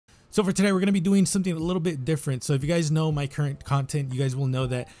So for today, we're going to be doing something a little bit different. So if you guys know my current content, you guys will know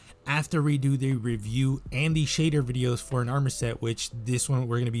that after we do the review and the shader videos for an armor set, which this one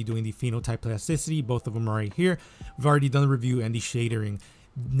we're going to be doing the Phenotype Plasticity, both of them are right here. We've already done the review and the shadering.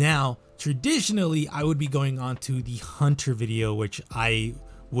 Now, traditionally, I would be going on to the Hunter video, which I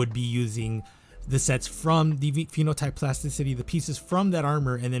would be using the sets from the Phenotype Plasticity, the pieces from that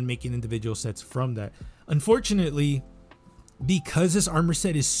armor, and then making individual sets from that. Unfortunately, because this armor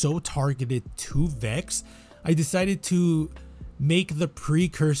set is so targeted to Vex, I decided to make the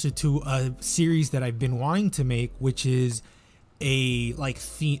precursor to a series that I've been wanting to make, which is a like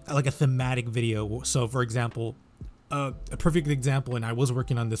a thematic video. So for example, a perfect example, and I was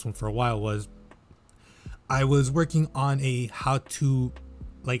working on this one for a while, was I was working on a how to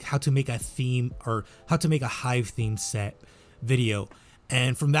make a theme, or how to make a hive theme set video.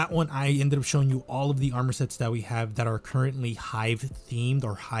 And from that one, I ended up showing you all of the armor sets that we have that are currently hive themed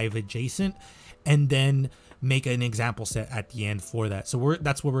or hive adjacent, and then make an example set at the end for that. So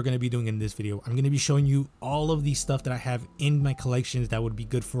that's what we're going to be doing in this video. I'm going to be showing you all of the stuff that I have in my collections that would be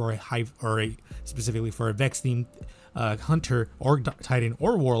good for a hive, or specifically for a Vex themed hunter or titan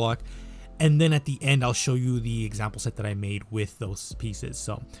or warlock. And then at the end, I'll show you the example set that I made with those pieces.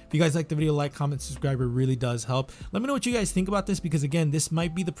 So if you guys like the video, like, comment, subscribe, it really does help. Let me know what you guys think about this, because again, this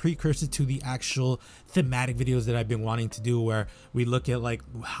might be the precursor to the actual thematic videos that I've been wanting to do, where we look at like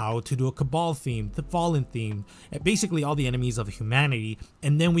how to do a Cabal theme, the Fallen theme, and basically all the enemies of humanity.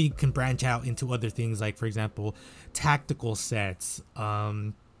 And then we can branch out into other things, like for example, tactical sets,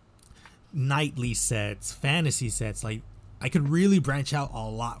 nightly sets, fantasy sets. Like, I could really branch out a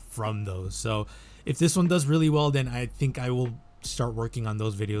lot from those. So if this one does really well, then I think I will start working on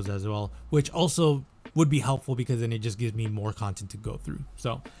those videos as well, which also would be helpful because then it just gives me more content to go through.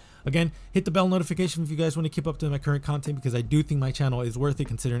 So again, hit the bell notification if you guys want to keep up to my current content, because I do think my channel is worth it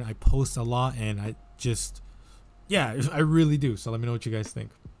considering I post a lot, and I really do. So let me know what you guys think.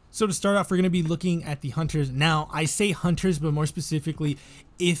 So to start off, we're going to be looking at the hunters. Now, I say hunters, but more specifically,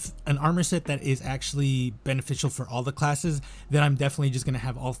 if an armor set that is actually beneficial for all the classes, then I'm definitely just going to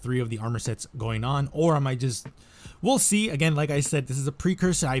have all three of the armor sets going on, or I might just, we'll see. Again, like I said, this is a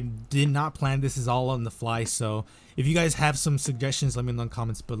precursor. I did not plan this, is all on the fly. So if you guys have some suggestions, let me know in the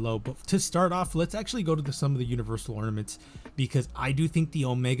comments below. But to start off, let's actually go to some of the universal ornaments, because I do think the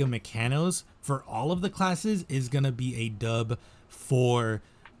Omega Mechanos for all of the classes is going to be a dub for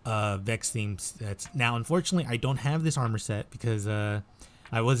Vex themed sets. Now, unfortunately, I don't have this armor set because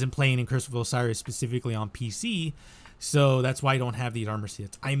I wasn't playing in Curse of Osiris specifically on PC, so that's why I don't have these armor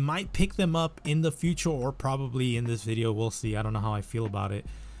sets. I might pick them up in the future, or probably in this video. We'll see. I don't know how I feel about it,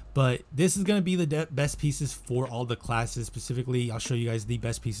 but this is going to be the best pieces for all the classes. Specifically, I'll show you guys the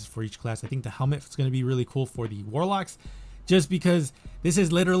best pieces for each class. I think the helmet is going to be really cool for the warlocks, just because this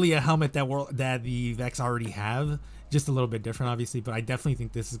is literally a helmet that the Vex already have, just a little bit different obviously, but I definitely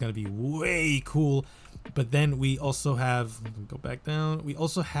think this is going to be way cool. But then we also have, go back down, we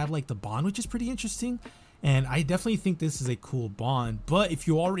also have like the bond, which is pretty interesting, and I definitely think this is a cool bond. But if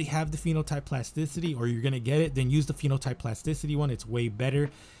you already have the Phenotype Plasticity, or you're going to get it, then use the Phenotype Plasticity one. It's way better.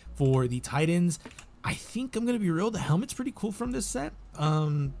 For the titans, I think I'm going to be real, the helmet's pretty cool from this set.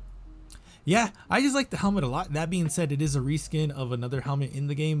 Yeah, I just like the helmet a lot. That being said, it is a reskin of another helmet in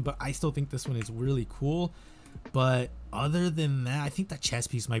the game, but I still think this one is really cool. But other than that, I think that chest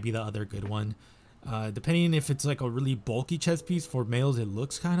piece might be the other good one. Depending if it's like a really bulky chest piece. For males, it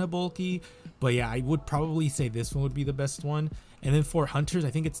looks kind of bulky, but yeah, I would probably say this one would be the best one. And then for hunters, I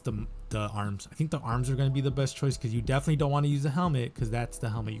think it's the arms. I think the arms are going to be the best choice, because you definitely don't want to use the helmet, because that's the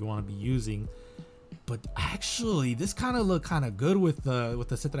helmet you want to be using. But actually, this kind of look kind of good with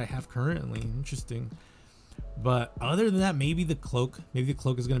the set that I have currently. Interesting. But other than that, maybe the cloak. Maybe the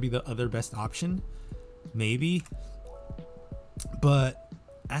cloak is going to be the other best option. Maybe. But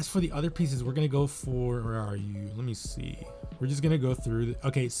as for the other pieces, we're going to go for, where are you? Let me see. We're just going to go through.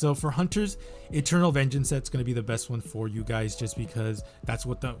 Okay, so for hunters, Eternal Vengeance set's going to be the best one for you guys, just because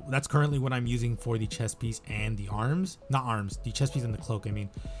that's currently what I'm using for the chest piece and the arms. Not arms, the chest piece and the cloak, I mean.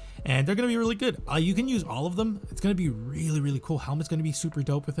 And they're going to be really good. You can use all of them. It's going to be really, really cool. Helmet's going to be super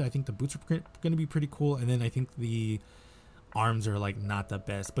dope with it. I think the boots are going to be pretty cool. And then I think the arms are like not the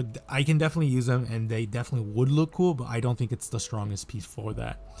best, but I can definitely use them, and they definitely would look cool, but I don't think it's the strongest piece for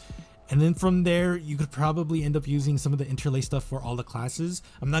that. And then from there, you could probably end up using some of the interlay stuff for all the classes.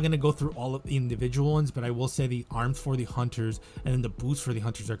 I'm not going to go through all of the individual ones, but I will say the arms for the hunters and then the boots for the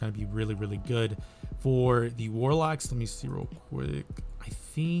hunters are going to be really, really good. For the warlocks, let me see real quick. I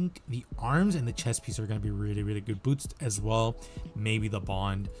think the arms and the chest piece are going to be really, really good. Boots as well. Maybe the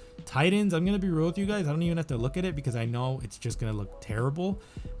bond. Titans, I'm gonna be real with you guys, I don't even have to look at it because I know it's just gonna look terrible,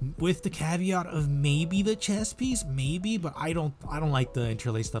 with the caveat of maybe the chest piece, maybe, but I don't like the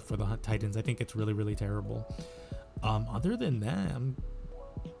interlace stuff for the Titans. I think it's really terrible. Other than that,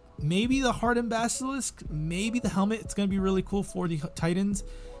 maybe the hardened basilisk, maybe the helmet, it's gonna be really cool for the Titans.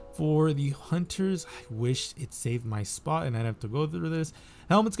 For the hunters, I wish it saved my spot and I'd have to go through this.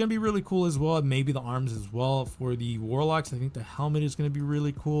 Helmet's gonna be really cool as well, maybe the arms as well. For the warlocks, I think the helmet is gonna be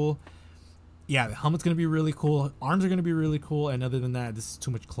really cool. Yeah, the helmet's gonna be really cool, arms are gonna be really cool, and other than that, this is too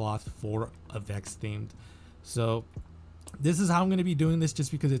much cloth for a Vex themed. So this is how I'm gonna be doing this,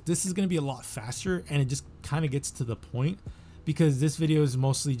 just because this is gonna be a lot faster and it just kind of gets to the point, because this video is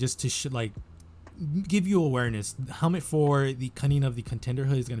mostly just to like give you awareness. The helmet for the cunning of the contender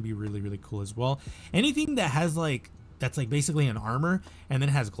hood is going to be really cool as well. Anything that has that's basically an armor and then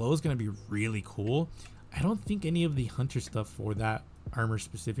has glow is going to be really cool. I don't think any of the hunter stuff for that armor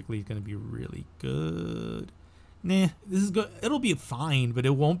specifically is going to be really good. Nah, this is good. It'll be fine, but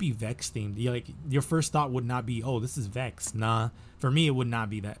it won't be Vex themed. Your first thought would not be, oh, this is Vex. Nah, for me it would not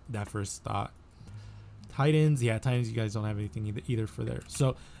be that first thought. Titans, yeah, Titans, you guys don't have anything either for there.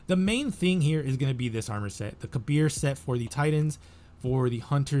 So the main thing here is going to be this armor set, the Kabir set for the Titans. For the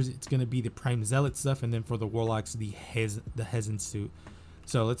hunters, it's going to be the Prime Zealot stuff, and then for the warlocks, the Hezen suit.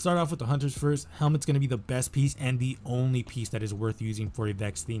 So let's start off with the hunters first. Helmet's going to be the best piece and the only piece that is worth using for a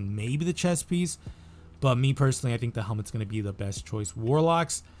Vex theme. Maybe the chest piece, but me personally, I think the helmet's going to be the best choice.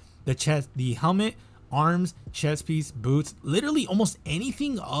 Warlocks, the helmet, arms, chest piece, boots, literally almost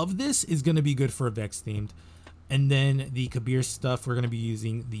anything of this is going to be good for a Vex themed. And then the Kabir stuff, we're going to be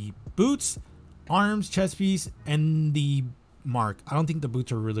using the boots, arms, chest piece, and the mark. I don't think the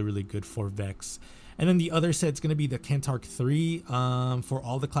boots are really good for Vex. And then the other set's going to be the Kentark 3 for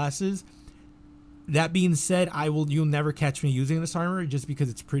all the classes. That being said, you'll never catch me using this armor just because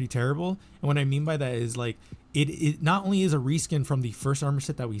it's pretty terrible. And what I mean by that is it not only is a reskin from the first armor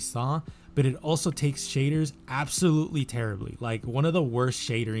set that we saw, but it also takes shaders absolutely terribly. Like one of the worst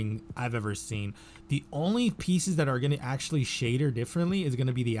shadering I've ever seen. The only pieces that are going to actually shader differently is going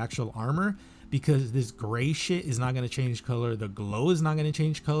to be the actual armor, because this gray shit is not going to change color. The glow is not going to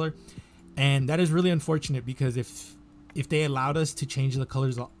change color. And that is really unfortunate, because if they allowed us to change the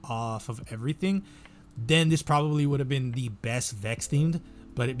colors off of everything, then this probably would have been the best Vex themed.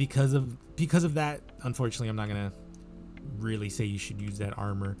 But because of that, unfortunately, I'm not gonna really say you should use that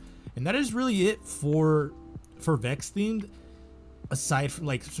armor. And that is really it for Vex themed, aside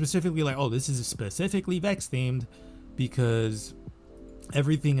from specifically oh, this is specifically Vex themed, because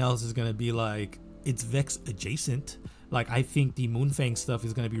everything else is gonna be it's Vex adjacent. I think the Moonfang stuff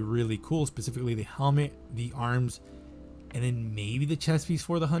is gonna be really cool, specifically the helmet, the arms, and then maybe the chest piece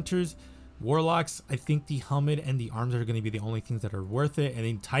for the hunters. Warlocks, I think the helmet and the arms are going to be the only things that are worth it. And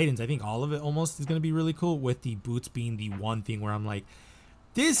then Titans, I think all of it almost is going to be really cool, with the boots being the one thing where I'm like,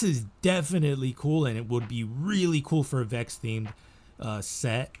 this is definitely cool and it would be really cool for a Vex themed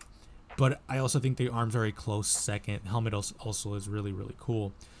set. But I also think the arms are a close second. Helmet also is really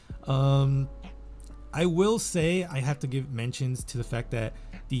cool. I will say I have to give mentions to the fact that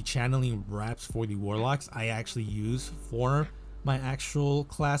the channeling wraps for the warlocks I actually use for my actual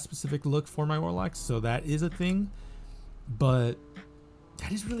class specific look for my warlocks, so that is a thing. But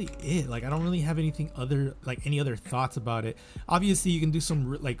that is really it. I don't really have anything other any other thoughts about it. Obviously you can do some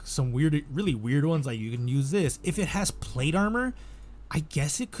really weird ones, you can use this if it has plate armor. I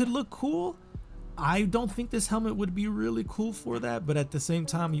guess it could look cool. I don't think this helmet would be really cool for that, but at the same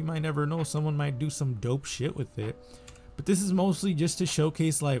time, you might never know, someone might do some dope shit with it. But this is mostly just to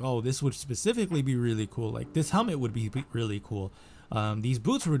showcase oh, this would specifically be really cool. This helmet would be really cool. These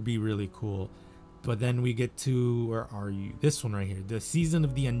boots would be really cool. But then we get to, where are you? This one right here, the Season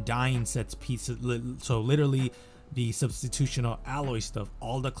of the Undying sets pieces. So literally the substitutional alloy stuff.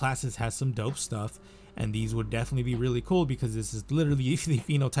 All the classes has some dope stuff. And these would definitely be really cool, because this is literally the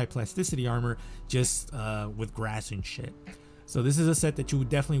Phenotype Plasticity armor, just with grass and shit. So this is a set that you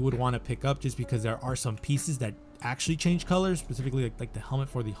definitely would want to pick up, just because there are some pieces that actually change colors, specifically like the helmet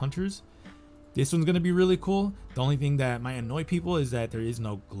for the hunters. This one's going to be really cool. The only thing that might annoy people is that there is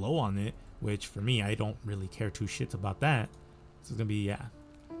no glow on it, which for me, I don't really care two shits about that. So it's going to be, yeah.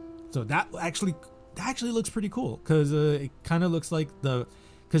 So that actually looks pretty cool, because it kind of looks like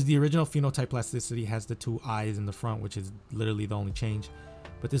because the original Phenotype Plasticity has the two eyes in the front, which is literally the only change.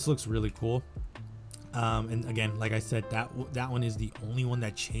 But this looks really cool. And again, like I said, that one is the only one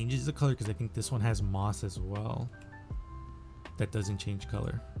that changes the color, because I think this one has moss as well that doesn't change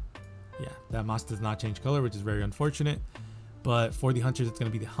color. Yeah, that moss does not change color, which is very unfortunate. But for the hunters, it's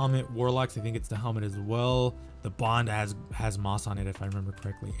going to be the helmet. Warlocks, I think it's the helmet as well. The bond has moss on it, if I remember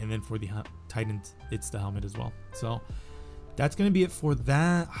correctly. And then for the titans, it's the helmet as well. So that's going to be it for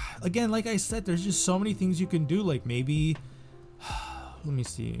that. Again, like I said, there's just so many things you can do. Like maybe, let me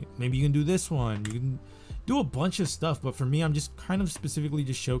see. Maybe you can do this one. You can do a bunch of stuff. But for me, I'm just kind of specifically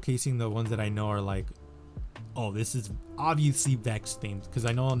just showcasing the ones that I know are like, oh, this is obviously Vex themed. Because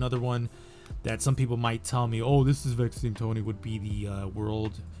I know another one that some people might tell me, oh, this is Vex themed, Tony, would be the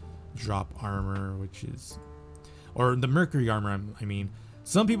world drop armor, which is, or the Mercury armor. I mean,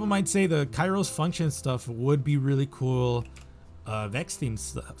 some people might say the Kairos function stuff would be really cool Vex themed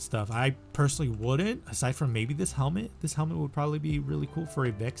stuff. I personally wouldn't, aside from maybe this helmet. This helmet would probably be really cool for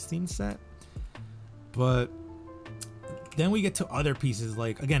a Vex themed set. But then we get to other pieces.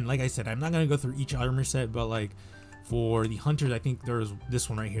 Like, again, like I said, I'm not gonna go through each armor set, but like for the hunters, I think there's this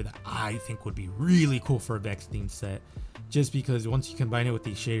one right here that I think would be really cool for a Vex themed set, just because once you combine it with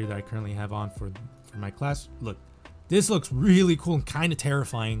the shader that I currently have on for my class, look, this looks really cool and kind of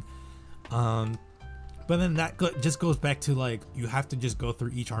terrifying. But then that just goes back to like, you have to just go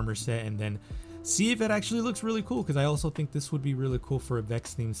through each armor set and then see if it actually looks really cool, because I also think this would be really cool for a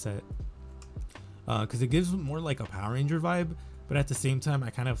Vex themed set, because it gives more like a Power Ranger vibe, but at the same time I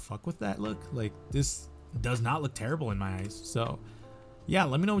kind of fuck with that look. Like, this does not look terrible in my eyes. So yeah,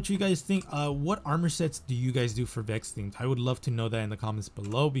 let me know what you guys think. What armor sets do you guys do for Vex themed? I would love to know that in the comments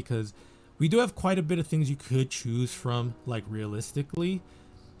below, because we do have quite a bit of things you could choose from, like, realistically,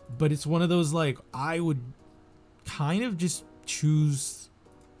 but it's one of those, like, I would kind of just choose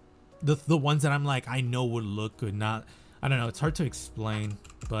the ones that I'm like, I know would look good. Not, I don't know, it's hard to explain.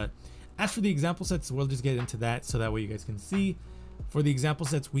 But as for the example sets, we'll just get into that so that way you guys can see. For the example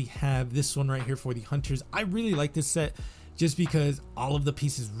sets, we have this one right here for the hunters. I really like this set just because all of the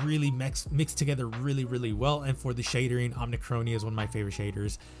pieces really mix together really well. And for the shadering, Omnicronia is one of my favorite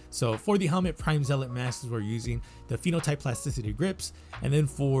shaders. So for the helmet, Prime Zealot masks, we're using the Phenotype Plasticity grips. And then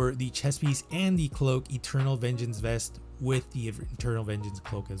for the chest piece and the cloak, Eternal Vengeance vest with the Eternal Vengeance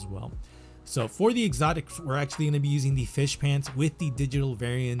cloak as well. So for the exotics, we're actually going to be using the fish pants with the digital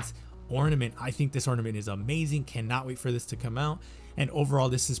variants ornament. I think this ornament is amazing. Cannot wait for this to come out. And overall,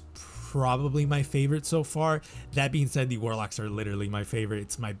 this is probably my favorite so far. That being said, the Warlocks are literally my favorite.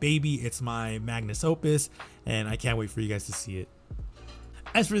 It's my baby, it's my magnus opus, and I can't wait for you guys to see it.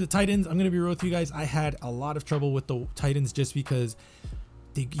 As for the Titans, I'm gonna be real with you guys. I had a lot of trouble with the Titans just because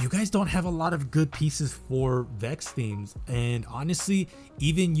you guys don't have a lot of good pieces for Vex themes, and honestly,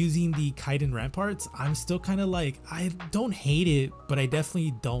 even using the cayde ramparts, I'm still kind of like, I don't hate it, but I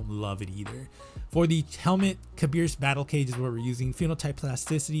definitely don't love it either. For the helmet, Kabir's battle cage is what we're using, Phenotype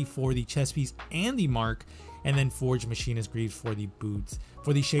Plasticity for the chest piece and the mark, and then Forge Machinist Greaves for the boots.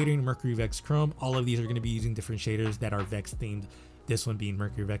 For the shading, Mercury Vex Chrome, all of these are going to be using different shaders that are Vex themed, this one being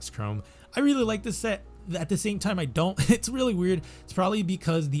Mercury Vex Chrome. I really like this set. At the same time, I don't. It's really weird. It's probably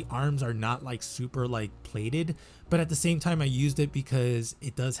because the arms are not like super like plated, but at the same time I used it because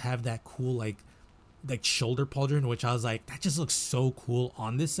it does have that cool like shoulder pauldron, which I was like, that just looks so cool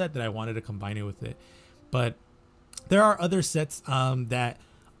on this set that I wanted to combine it with it. But there are other sets that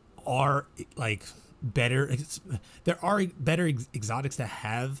are like better. There are better exotics that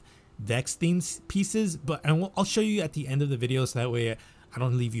have Vex themed pieces, but I'll show you at the end of the video so that way I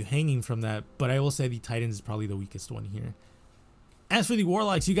don't leave you hanging from that. But I will say the Titans is probably the weakest one here. As for the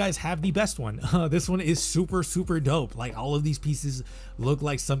Warlocks, you guys have the best one. This one is super dope. Like, all of these pieces look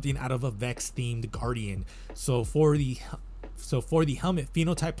like something out of a Vex themed Guardian. So for the helmet,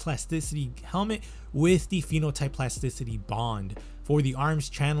 Phenotype Plasticity helmet with the Phenotype Plasticity bond. For the arms,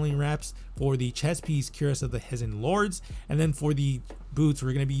 channeling wraps. For the chest piece, Cuirass of the Hezen Lords. And then for the boots,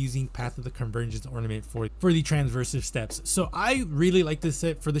 we're going to be using Path of the Convergence ornament for the transversive steps. So I really like this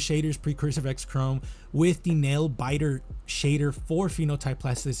set for the shaders, Precursor Vex Chrome with the Nail Biter shader for Phenotype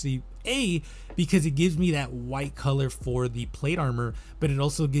Plasticity. Because it gives me that white color for the plate armor, but it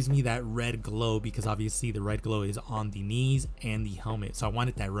also gives me that red glow because obviously the red glow is on the knees and the helmet. So I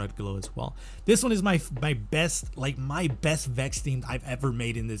wanted that red glow as well. This one is my best Vex themed I've ever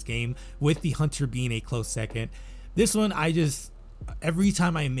made in this game, with the Hunter being a close second. This one, every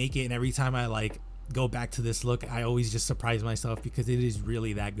time I make it and every time I like go back to this look, I always just surprise myself because it is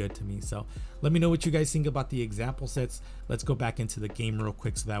really that good to me. So let me know what you guys think about the example sets. Let's go back into the game real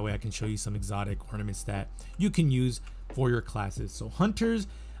quick so that way I can show you some exotic ornaments that you can use for your classes. So hunters,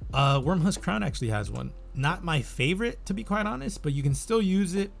 Wormhusk Crown actually has one. Not my favorite, to be quite honest, but you can still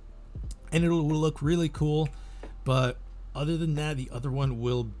use it and it will look really cool. But other than that, the other one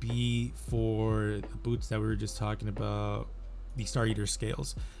will be for the boots that we were just talking about. the Star Eater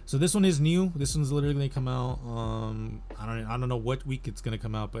scales. So this one is new. This one's literally gonna come out. I don't know what week it's gonna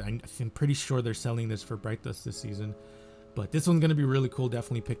come out, but I'm pretty sure they're selling this for Bright Dust this season. But this one's gonna be really cool.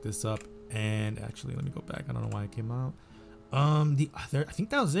 Definitely pick this up. And actually, let me go back. I don't know why it came out. The other, I think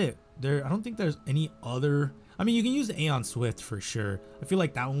that was it. I don't think there's any other. I mean, you can use the Aeon Swift for sure. I feel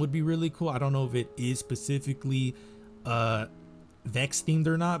like that one would be really cool. I don't know if it is specifically Vex themed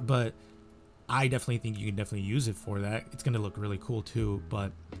or not, but I definitely think you can definitely use it for that. It's gonna look really cool too.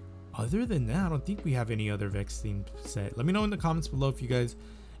 But other than that, I don't think we have any other Vex themed set. Let me know in the comments below if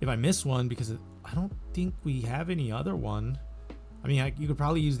I missed one, because I don't think we have any other one. I mean, you could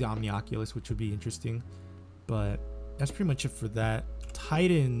probably use the Omnioculus, which would be interesting, but that's pretty much it for that.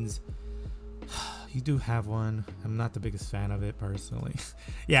 Titans, you do have one. I'm not the biggest fan of it personally.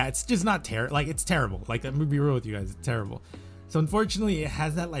 Yeah, it's just not terrible. Like, it's terrible. Like, I'm gonna be real with you guys, it's terrible. So unfortunately, it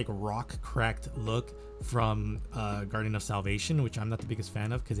has that like rock cracked look from Guardian of Salvation, which I'm not the biggest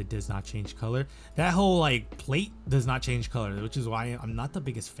fan of because it does not change color. That whole like plate does not change color, which is why I'm not the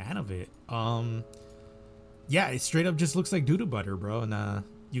biggest fan of it. Yeah, it straight up just looks like doo-doo butter, bro. And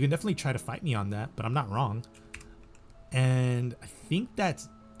you can definitely try to fight me on that, but I'm not wrong. And I think that's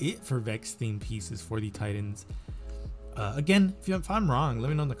it for Vex themed pieces for the Titans. Again, if I'm wrong, let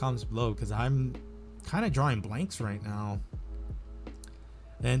me know in the comments below, because I'm kind of drawing blanks right now.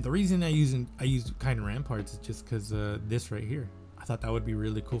 And the reason I use cayde ramparts is just because this right here. I thought that would be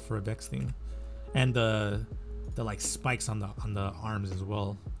really cool for a Vex theme, and the like spikes on the arms as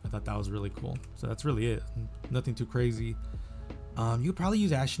well. I thought that was really cool. So that's really it. Nothing too crazy. You could probably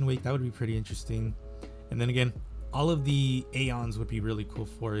use Ashen Wake. That would be pretty interesting. And then again, all of the Aeons would be really cool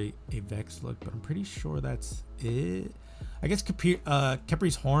for a Vex look, but I'm pretty sure that's it. I guess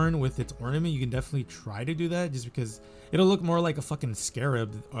Kepri's Horn with its ornament, you can definitely try to do that, just because it'll look more like a fucking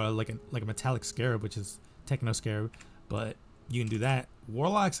scarab, or like a metallic scarab, which is Techno Scarab, but you can do that.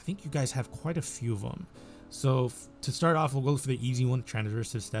 Warlocks, I think you guys have quite a few of them. So to start off, we'll go for the easy one,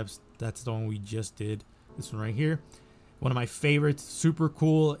 Transversive Steps. That's the one we just did. This one right here. One of my favorites, super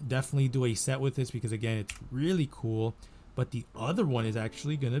cool. Definitely do a set with this because again, it's really cool. But the other one is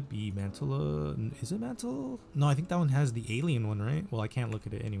actually gonna be Mantle. Is it Mantle? No, I think that one has the alien one, right? Well, I can't look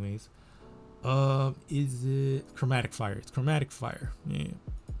at it anyways. Is it Chromatic Fire? It's Chromatic Fire.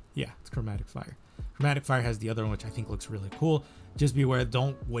 Yeah, it's Chromatic Fire. Chromatic Fire has the other one, which I think looks really cool. Just be aware,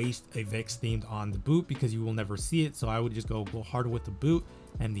 don't waste a Vex themed on the boot because you will never see it. So I would just go harder with the boot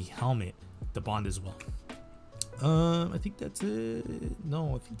and the helmet, the bond as well. I think that's it.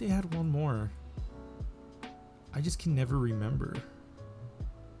 No, I think they had one more. I just can never remember.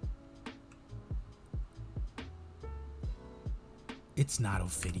 It's not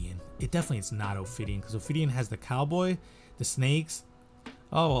Ophidian. It definitely is not Ophidian, because Ophidian has the cowboy, the snakes.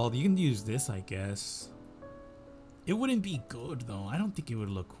 Oh, well, you can use this, I guess. It wouldn't be good, though. I don't think it would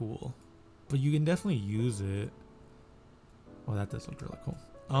look cool. But you can definitely use it. Oh, that does look really cool.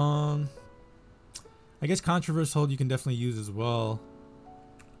 I guess Controverse Hold you can definitely use as well.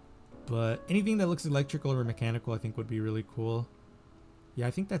 But anything that looks electrical or mechanical, I think would be really cool. Yeah,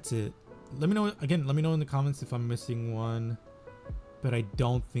 I think that's it. Let me know, again, let me know in the comments if I'm missing one. But I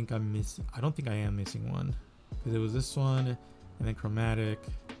don't think I'm missing, I don't think I am missing one. Because it was this one, and then Chromatic.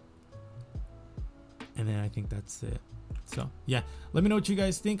 And then I think that's it. So yeah, let me know what you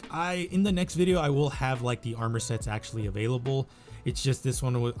guys think. In the next video, I will have like the armor sets actually available. It's just this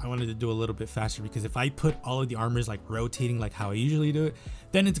one I wanted to do a little bit faster, because if I put all of the armors like rotating like how I usually do it,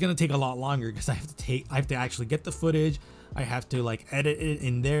 then it's gonna take a lot longer, because I have to actually get the footage, I have to like edit it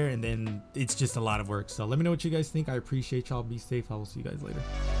in there, and then it's just a lot of work. So let me know what you guys think. I appreciate y'all. Be safe. I will see you guys later.